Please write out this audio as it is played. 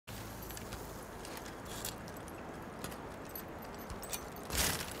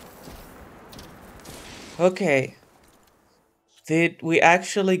Okay. Did we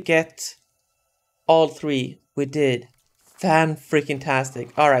actually get all three? We did.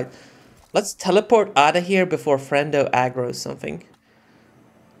 Fan-freaking-tastic. Alright. Let's teleport out of here before Friendo aggroes something.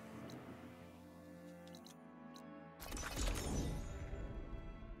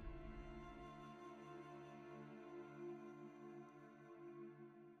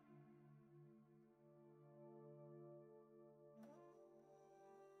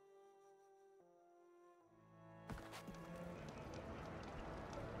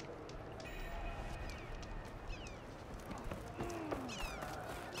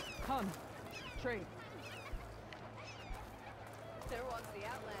 Come, trade. There walks the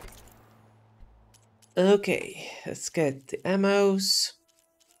outlet. Okay, let's get the ammos.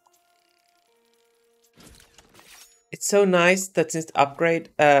 It's so nice that since the upgrade,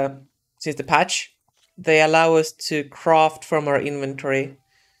 since the patch, they allow us to craft from our inventory.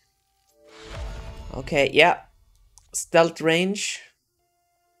 Okay, yeah. Stealth range.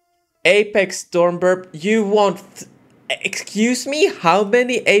 Apex Stormburp, you want... Excuse me? How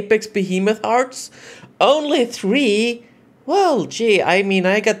many Apex Behemoth Hearts? Only 3? Well, gee, I mean,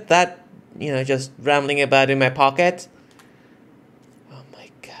 I got that, you know, just rambling about in my pocket. Oh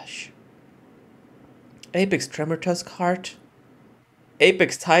my gosh. Apex Tremor Tusk Heart.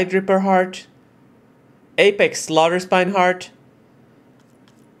 Apex Tide Ripper Heart. Apex Slaughter Spine Heart.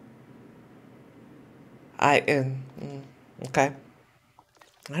 Okay.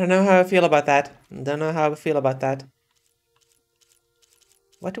 I don't know how I feel about that. Don't know how I feel about that.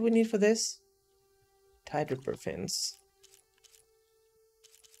 What do we need for this? Tide Ripper fins.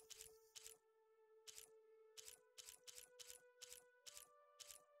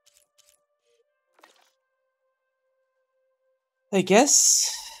 I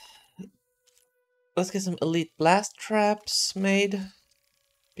guess. Let's get some elite blast traps made.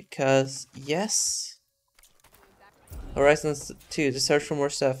 Because, yes. Horizons 2, to search for more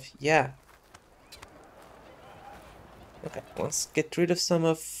stuff. Yeah. Okay, let's get rid of some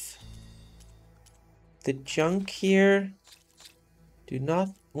of the junk here. Do not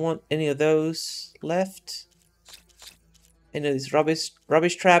want any of those left. Any of these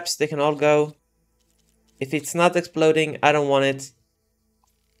rubbish traps, they can all go. If it's not exploding, I don't want it.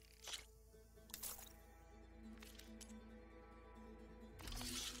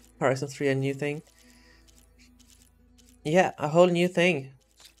 Horizon 3, a new thing. Yeah, a whole new thing.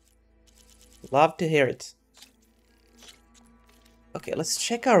 Love to hear it. Okay, let's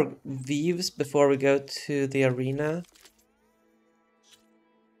check our views before we go to the arena.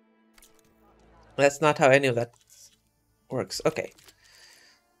 That's not how any of that works. Okay.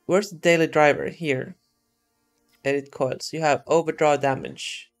 Where's the daily driver? Here. Edit coils. You have overdraw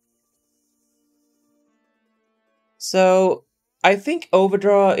damage. So, I think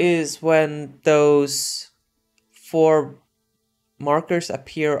overdraw is when those 4 markers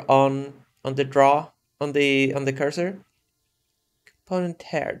appear on the draw, on the cursor. Component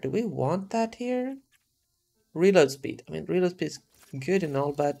tear. Do we want that here? Reload speed. I mean, reload speed is good and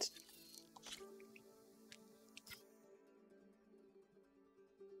all, but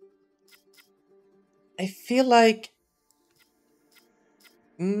I feel like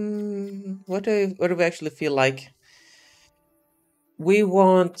what do we actually feel like? We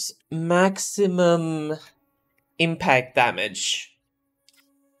want maximum impact damage.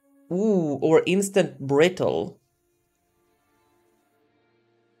 Ooh, or instant brittle.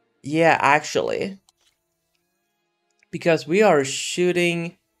 Yeah, actually. Because we are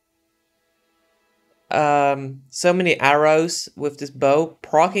shooting so many arrows with this bow.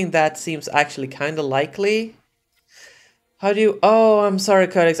 Proccing that seems actually kind of likely. How do you... Oh, I'm sorry,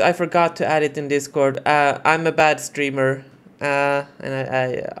 Codex. I forgot to add it in Discord. I'm a bad streamer. And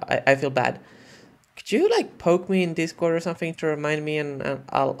I feel bad. Could you, like, poke me in Discord or something to remind me, and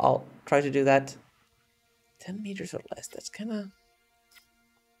I'll try to do that. 10 meters or less. That's kind of...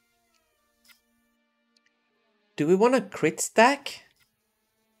 Do we want a crit stack?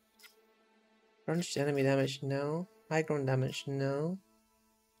 Ranged enemy damage? No. High ground damage? No.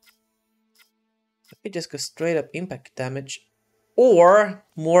 Let me just go straight up impact damage. Or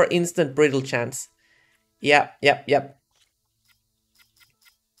more instant brittle chance. Yep.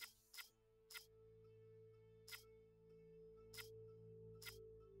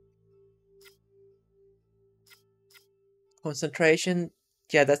 Concentration.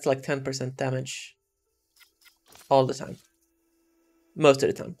 Yeah, that's like 10% damage. All the time. Most of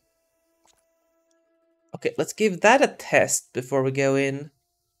the time. Okay, let's give that a test before we go in.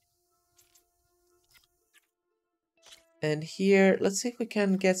 And here, let's see if we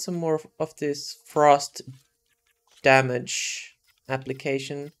can get some more of this frost damage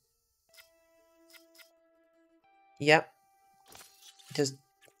application. Yep. Just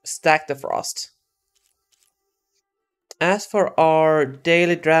stack the frost. As for our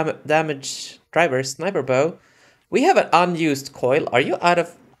daily damage driver sniper bow, we have an unused coil. Are you out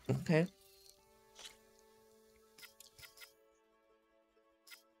of... Okay.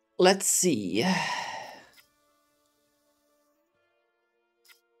 Let's see.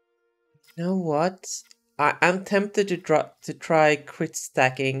 You know what? I'm tempted to try crit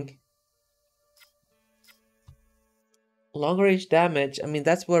stacking. Long range damage, I mean,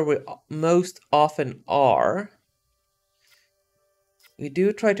 that's where we most often are. We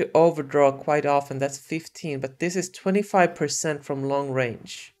do try to overdraw quite often, that's 15, but this is 25% from long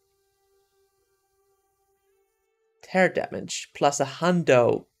range. Tear damage plus a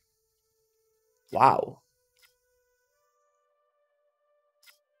hundo. Wow.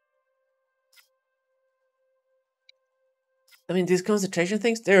 I mean, these concentration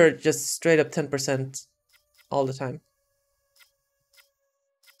things, they're just straight up 10% all the time.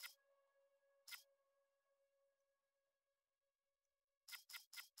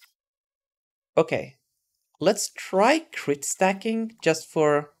 Okay, let's try crit stacking just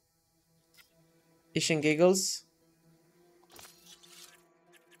for ish and giggles.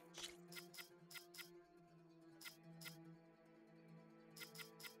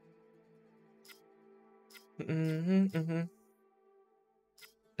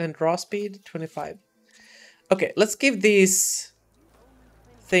 And draw speed 25. Okay, let's give these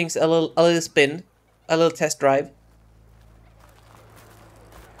things a little spin, a little test drive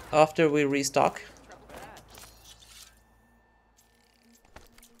after we restock.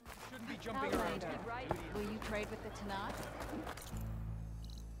 Shouldn't be jumping around. Right? Will you trade with the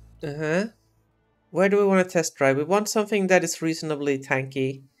Tanat? Where do we want to test drive? We want something that is reasonably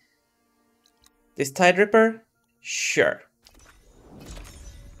tanky. This Tide Ripper? Sure.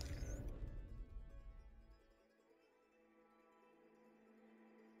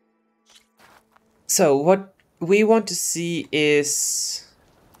 So what we want to see is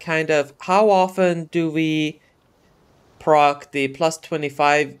kind of how often do we proc the plus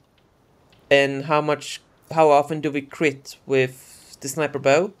 25 and how often do we crit with the sniper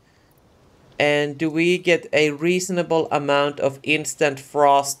bow? And do we get a reasonable amount of instant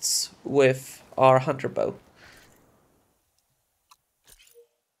frosts with our hunter bow?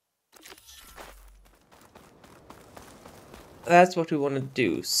 That's what we want to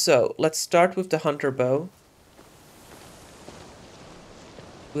do. So let's start with the hunter bow.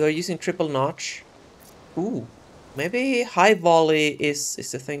 We are using triple notch. Ooh, maybe high volley is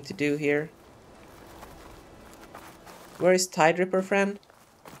the thing to do here. Where is Tide Ripper friend?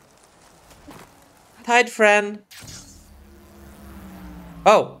 Tide friend.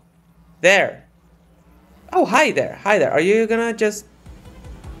 Oh, there. Oh, hi there. Hi there. Are you gonna just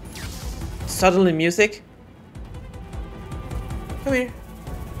suddenly music? Come here.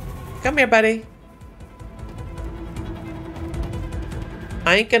 Come here, buddy.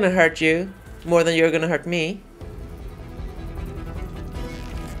 I ain't gonna hurt you more than you're gonna hurt me.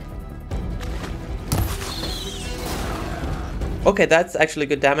 Okay, that's actually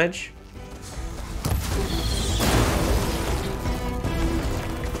good damage.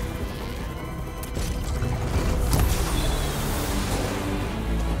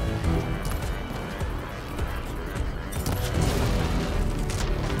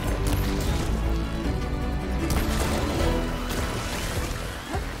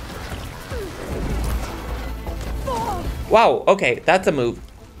 Wow, okay, that's a move.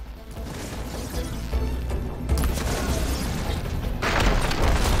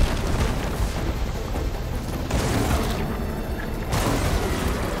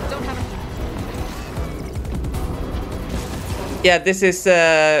 Yeah, this is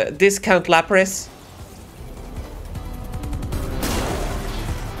discount Lapras.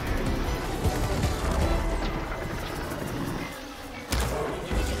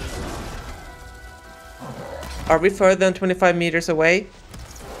 Are we further than 25 meters away?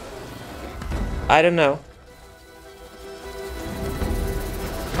 I don't know.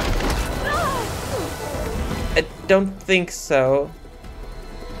 I don't think so.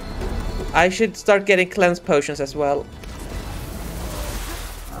 I should start getting cleanse potions as well.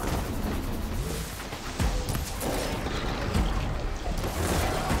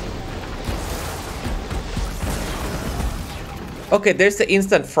 Okay, there's the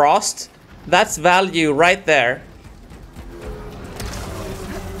instant frost. That's value right there.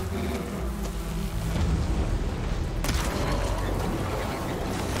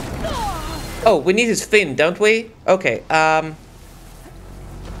 Oh, we need his fin, don't we? Okay, how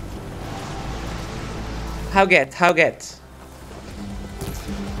get?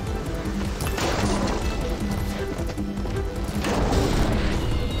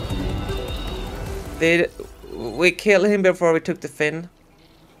 Did we kill him before we took the fin?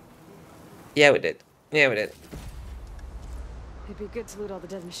 Yeah, we did. Yeah, we did. It'd be good to loot all the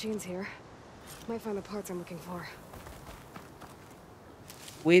dead machines here. Might find the parts I'm looking for.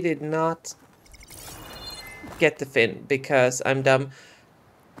 We did not get the fin because I'm dumb.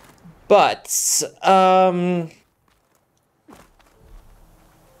 But,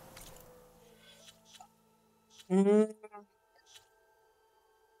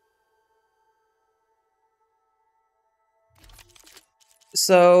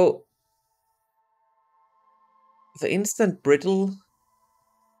 so the instant brittle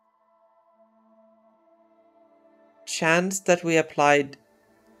chance that we applied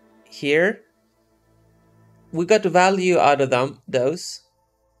here, we got value out of those.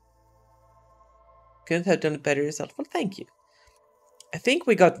 Couldn't have done it better yourself. Well, thank you. I think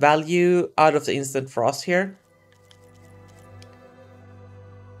we got value out of the instant frost here.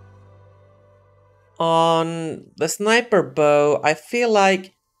 On the sniper bow, I feel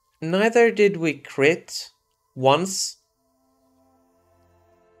like neither did we crit once,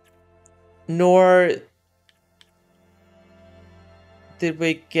 nor did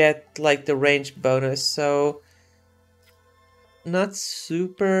we get like the range bonus, so not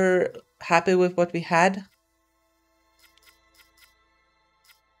super happy with what we had.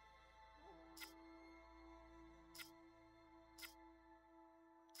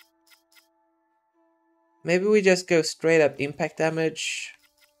 Maybe we just go straight up impact damage.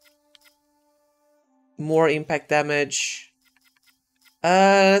 More impact damage.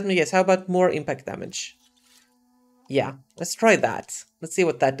 Let me guess, how about more impact damage? Yeah, let's try that. Let's see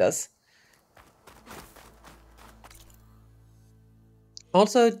what that does.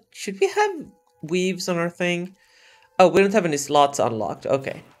 Also, should we have weaves on our thing? Oh, we don't have any slots unlocked.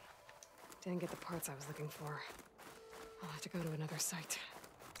 Okay. Didn't get the parts I was looking for. I'll have to go to another site.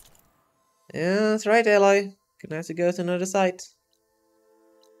 Yeah, that's right, Aloy. Gonna have to go to another site.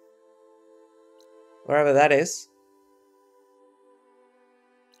 Wherever that is.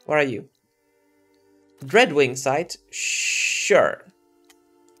 Where are you? Dreadwing site? Sure.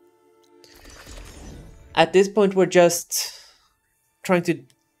 At this point, we're just trying to,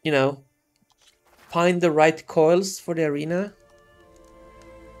 you know, find the right coils for the arena.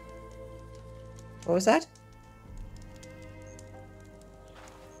 What was that?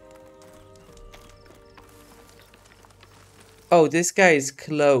 Oh, this guy is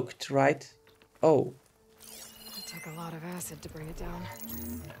cloaked, right? Oh. It took a lot of acid to bring it down.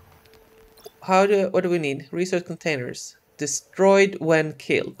 What do we need? Resource containers. Destroyed when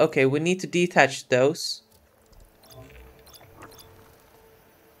killed. Okay, we need to detach those.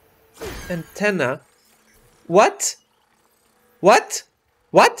 Antenna. What? What?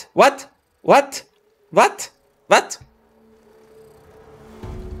 What? What? What? What? What?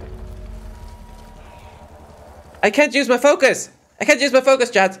 I can't use my focus! I can't use my focus,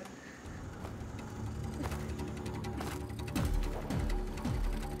 chat!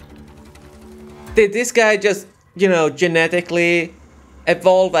 Did this guy just, you know, genetically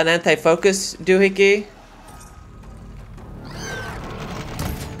evolve an anti-focus doohickey?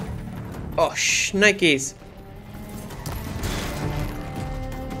 Oh, shnikes.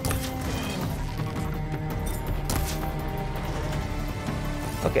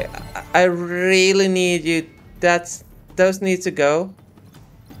 Okay, I really need you. Those need to go.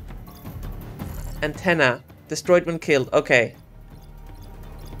 Antenna. Destroyed when killed. Okay.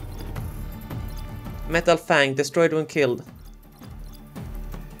 Metal Fang. Destroyed when killed.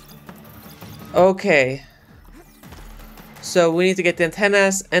 Okay. So we need to get the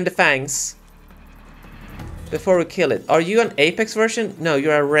antennas and the fangs before we kill it. Are you an Apex version? No,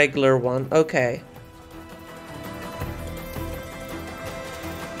 you're a regular one. Okay.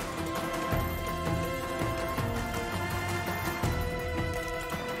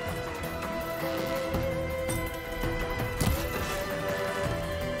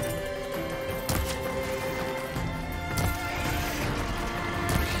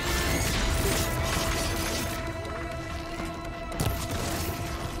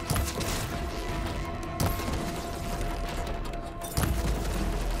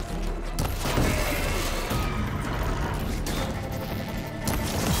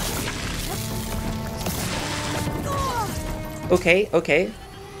 Okay, okay.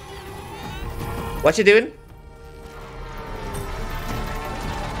 What you doing?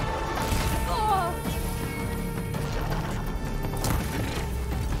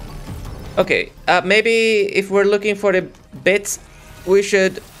 Okay, maybe if we're looking for the bits, we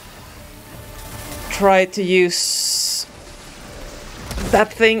should try to use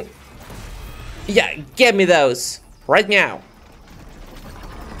that thing. Yeah, give me those right now.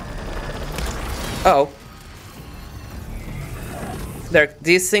 Uh oh.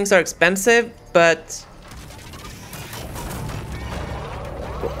 These things are expensive, but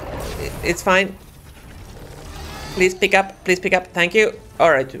it's fine. Please pick up. Please pick up. Thank you.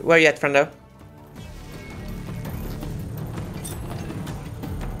 All right. Where are you at, friendo?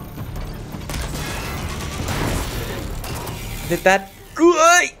 Did that?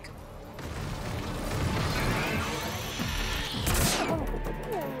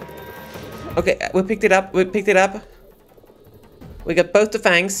 Okay, we picked it up. We picked it up. We got both the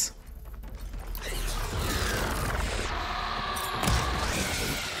fangs.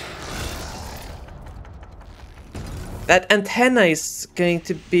 That antenna is going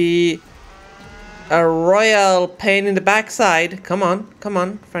to be a royal pain in the backside. Come on,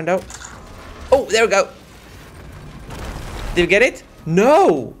 friendo. Oh, there we go. Did you get it?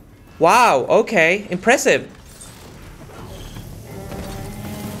 No! Wow, okay, impressive.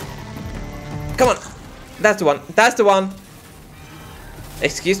 Come on, that's the one, that's the one.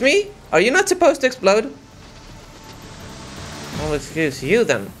 Excuse me? Are you not supposed to explode? I'll excuse you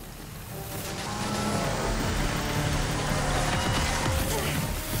then.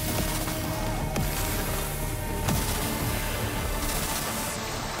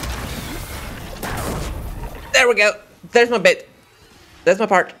 There we go. There's my bit. That's my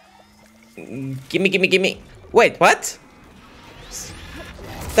part. Gimme, gimme, gimme. Wait, what?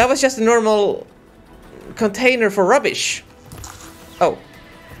 That was just a normal container for rubbish. Oh.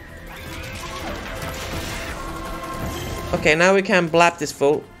 Okay, now we can blap this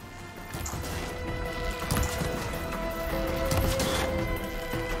fool.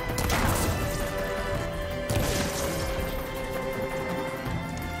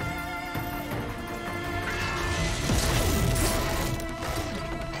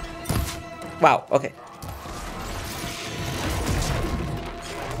 Wow, okay.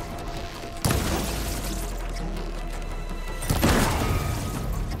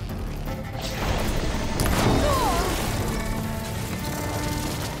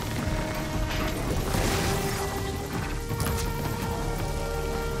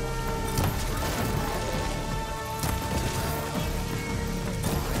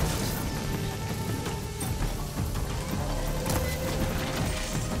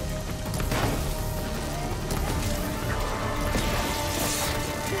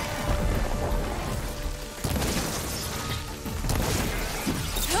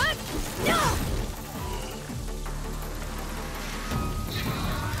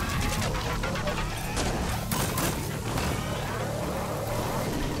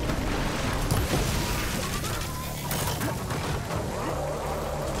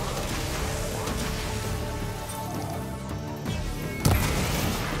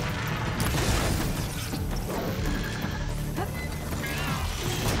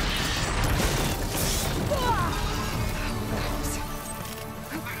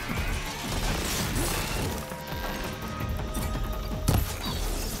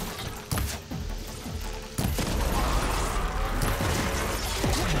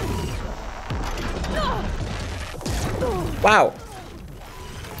 Wow.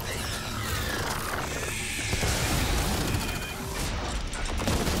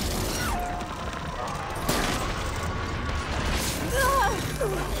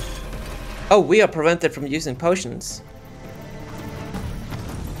 Oh, we are prevented from using potions.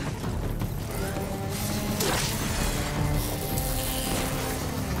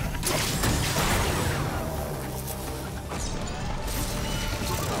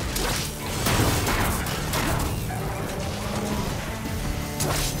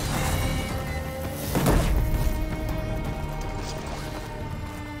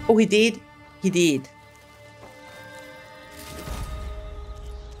 Oh, he did? He did.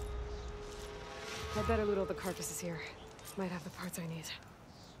 I'd better loot all the carcasses here. Might have the parts I need.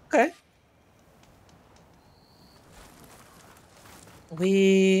 Okay.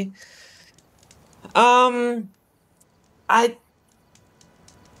 We... I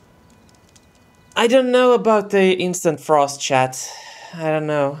don't know about the instant frost chat. I don't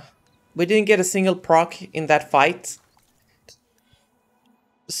know. We didn't get a single proc in that fight.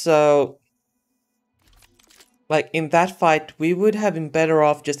 So, like, in that fight, we would have been better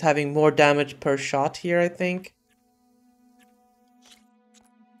off just having more damage per shot here, I think.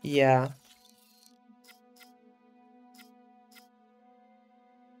 Yeah.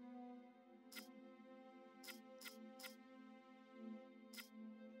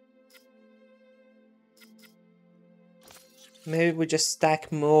 Maybe we just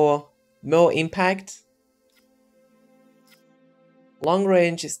stack more impact. Long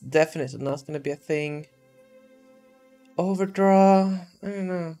range is definitely not going to be a thing. Overdraw, I don't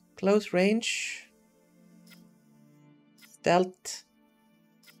know. Close range? Stealth.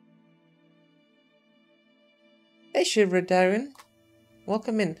 Hey, Shiverdarian.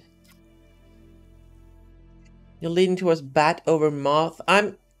 Welcome in. You're leading towards bat over moth.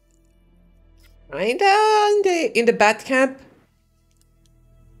 I'm kinda in the bat camp.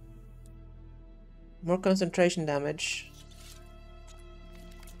 More concentration damage.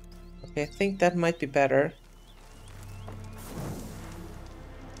 Okay, I think that might be better.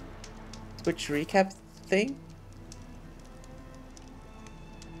 Twitch recap thing?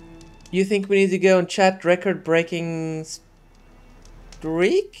 You think we need to go and chat record-breaking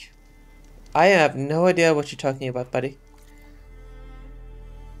streak? I have no idea what you're talking about, buddy.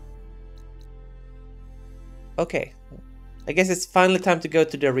 Okay. I guess it's finally time to go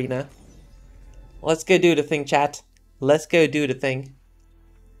to the arena. Let's go do the thing, chat. Let's go do the thing.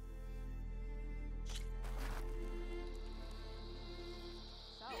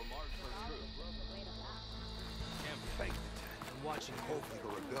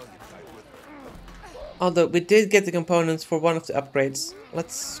 Although we did get the components for one of the upgrades.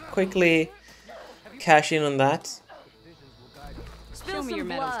 Let's quickly cash in on that. Show me your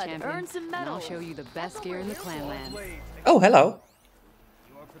medals, champion. Earn some medals. And I'll show you the best gear in the clanland. Oh, hello.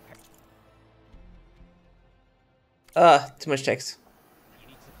 Too much text.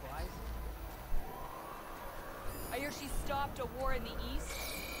 I hear she stopped a war in the east.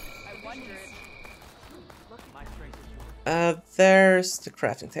 I wondered. There's the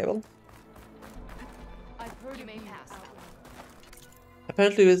crafting table. I've heard you may pass.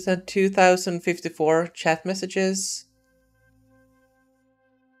 Apparently we sent 2054 chat messages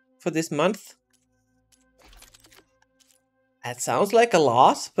for this month. That sounds like a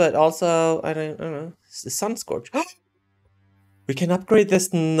lot, but also, I don't know. It's the sun scorch. We can upgrade the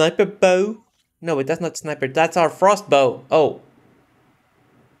sniper bow. No, it does not sniper. That's our frost bow. Oh.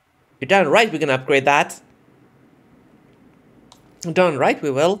 You're darn right we can upgrade that. Darn right we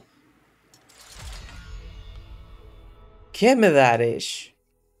will. Give me that ish.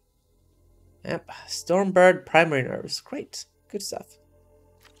 Yep. Stormbird primary nerves. Great. Good stuff.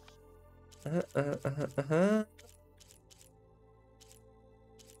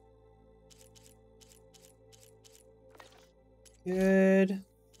 Good.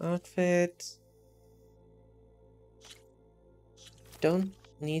 Outfit. Don't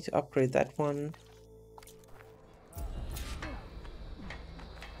need to upgrade that one.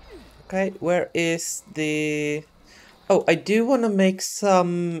 Okay, where is the... Oh, I do want to make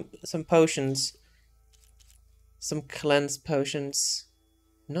some potions. Some cleanse potions.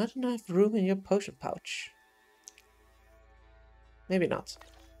 Not enough room in your potion pouch. Maybe not.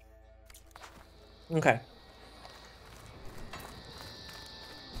 Okay.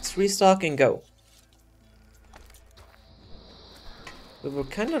 Let's restock and go. We were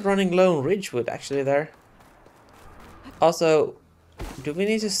kind of running low on Ridgewood actually there. Also, do we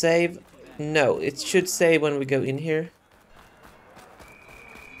need to save? No, it should save when we go in here.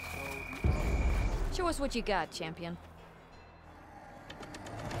 Show us what you got, champion.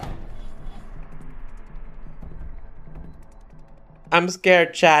 I'm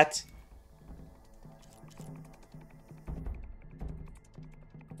scared, chat.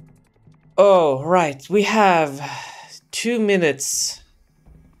 Oh, right. We have 2 minutes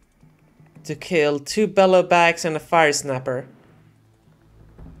to kill 2 bellowbacks and a fire snapper.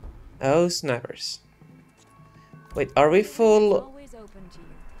 Oh, snappers. Wait, are we full?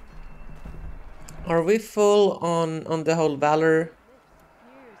 Are we full on the whole Valor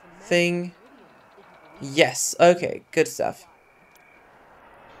thing? Yes. Okay, good stuff.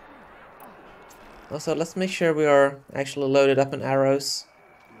 Also, let's make sure we are actually loaded up on arrows.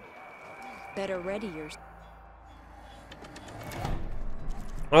 Better ready yours.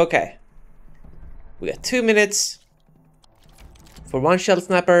 Okay. We got 2 minutes for 1 shell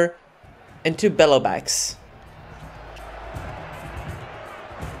snapper and 2 bellowbacks.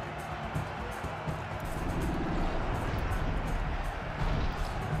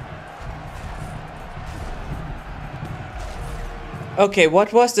 Okay,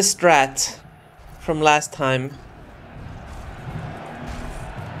 what was the strat from last time?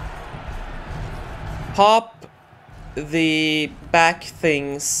 Pop the back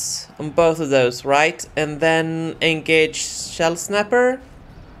things on both of those, right? And then engage shell snapper.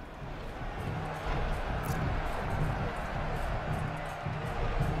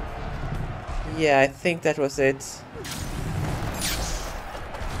 Yeah, I think that was it.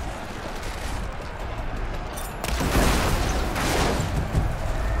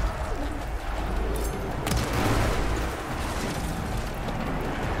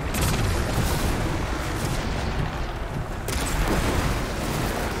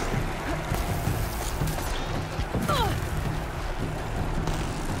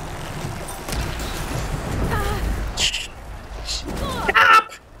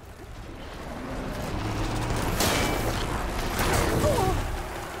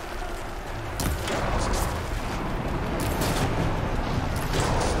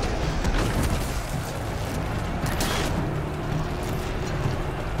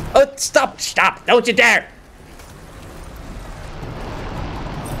 Stop! Stop! Don't you dare!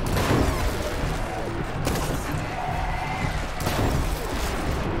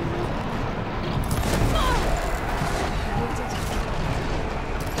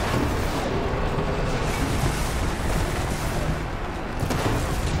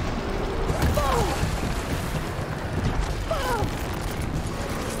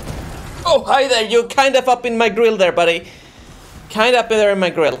 Oh, hi there. You're kind of up in my grill there, buddy. Kind of up there in my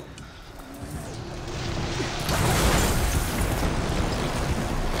grill.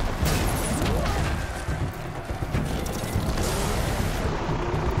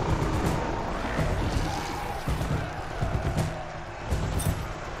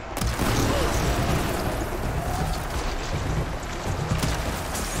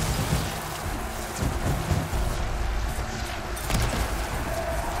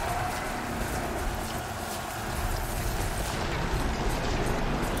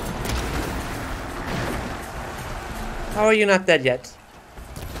 How are you not dead yet?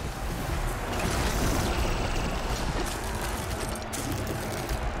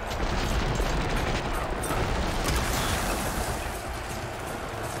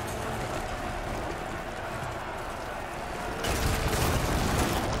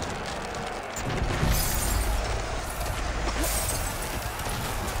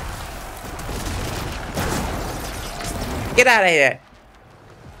 Get out of here!